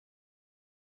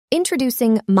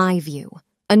Introducing myView,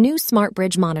 a new smart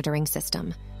bridge monitoring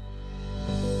system.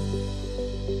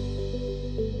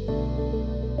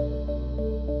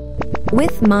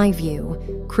 With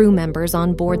myView, crew members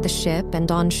on board the ship and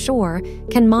on shore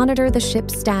can monitor the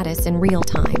ship's status in real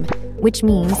time, which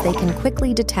means they can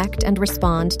quickly detect and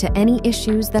respond to any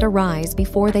issues that arise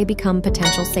before they become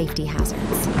potential safety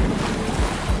hazards.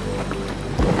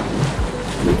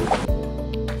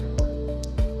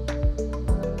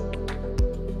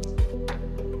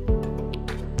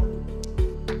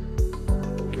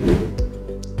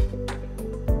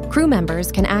 Crew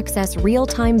members can access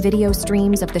real-time video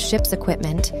streams of the ship's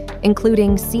equipment,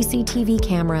 including CCTV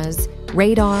cameras,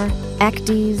 radar,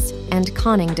 ECDIS, and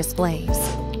conning displays.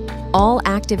 All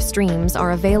active streams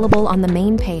are available on the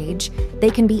main page. They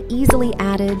can be easily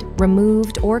added,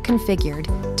 removed, or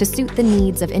configured to suit the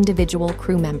needs of individual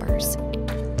crew members.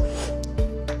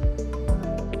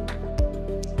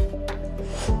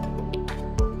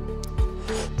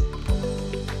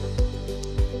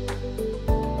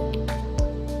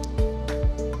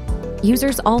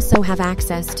 Users also have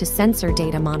access to sensor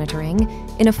data monitoring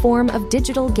in a form of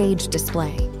digital gauge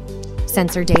display.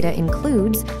 Sensor data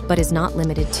includes, but is not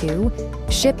limited to,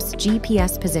 ship's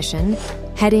GPS position,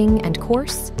 heading and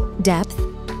course, depth,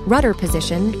 rudder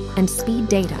position, and speed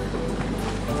data.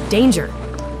 Danger!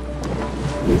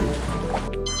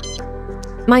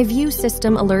 myView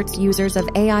system alerts users of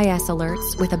AIS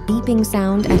alerts with a beeping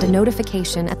sound and a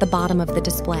notification at the bottom of the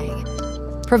display.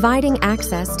 Providing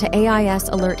access to AIS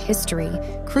alert history,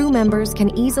 crew members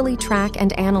can easily track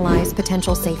and analyze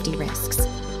potential safety risks.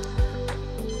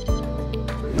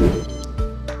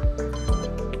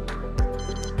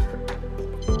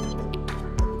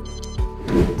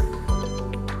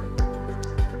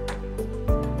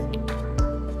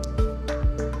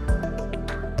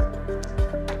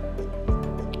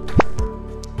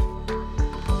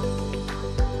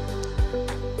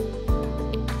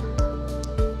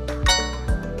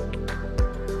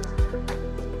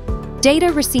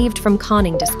 Data received from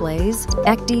conning displays,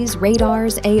 ECDIS,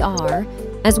 radars, AR,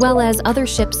 as well as other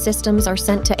ship systems are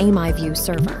sent to a myView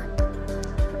server.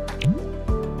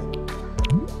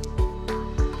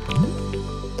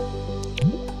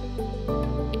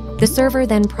 The server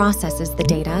then processes the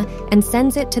data and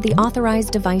sends it to the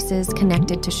authorized devices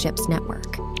connected to ship's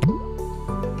network.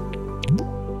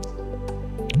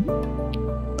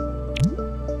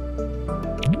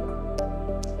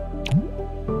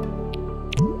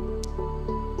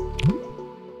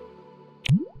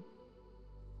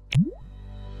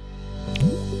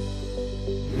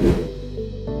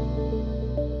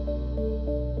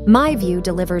 myView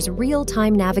delivers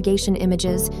real-time navigation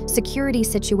images, security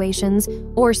situations,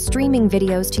 or streaming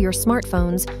videos to your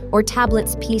smartphones or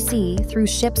tablet's PC through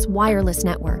ship's wireless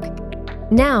network.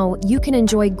 Now, you can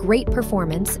enjoy great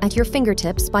performance at your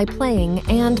fingertips by playing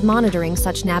and monitoring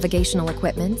such navigational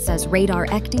equipments as radar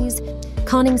ECDIS,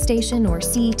 conning station, or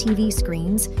CCTV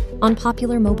screens on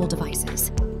popular mobile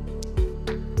devices.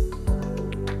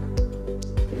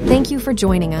 Thank you for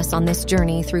joining us on this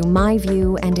journey through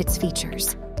myView and its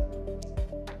features.